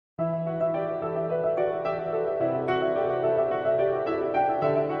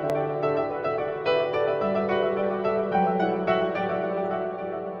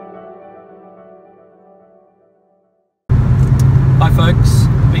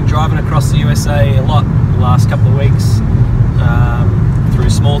driving across the USA a lot the last couple of weeks, through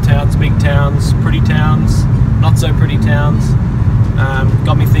small towns, big towns, pretty towns, not so pretty towns.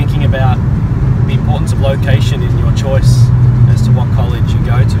 Got me thinking about the importance of location in your choice as to what college you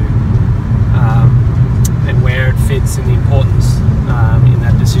go to, and where it fits in the importance in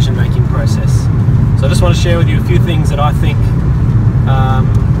that decision-making process. So I just want to share with you a few things that I think,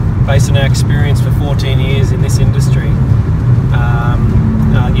 based on our experience for 14 years in this industry,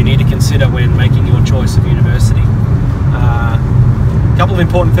 you need to consider when making your choice of university. A couple of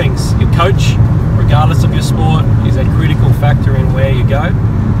important things. Your coach, regardless of your sport, is a critical factor in where you go.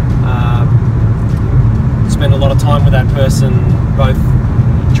 Spend a lot of time with that person, both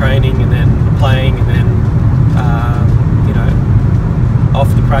training and then playing, and then off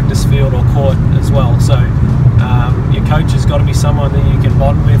the practice field or court as well. So your coach has got to be someone that you can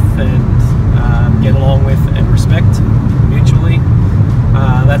bond with and get along with and respect mutually.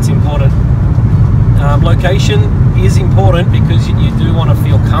 That's important. Location is important because you do want to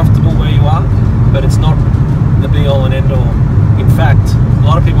feel comfortable where you are, but it's not the be-all and end-all. In fact, a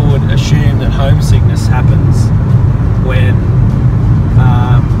lot of people would assume that homesickness happens when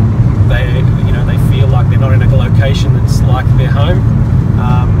they feel like they're not in a location that's like their home.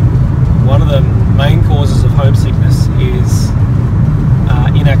 One of the main causes of homesickness is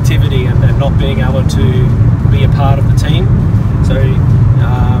inactivity and not being able to be a part of the team. So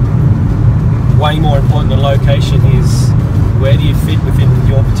way more important than location is where do you fit within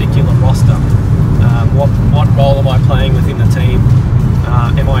your particular roster? What role am I playing within the team?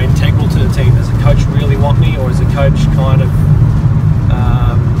 Am I integral to the team? Does the coach really want me, or is the coach kind of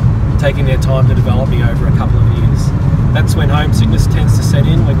taking their time to develop me over a couple of years? That's when homesickness tends to set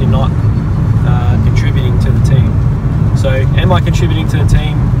in, when you're not contributing to the team. So am I contributing to the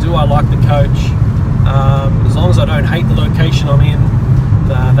team? Do I like the coach? As long as I don't hate the location I'm in,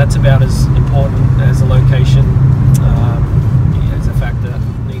 that's about as important as the location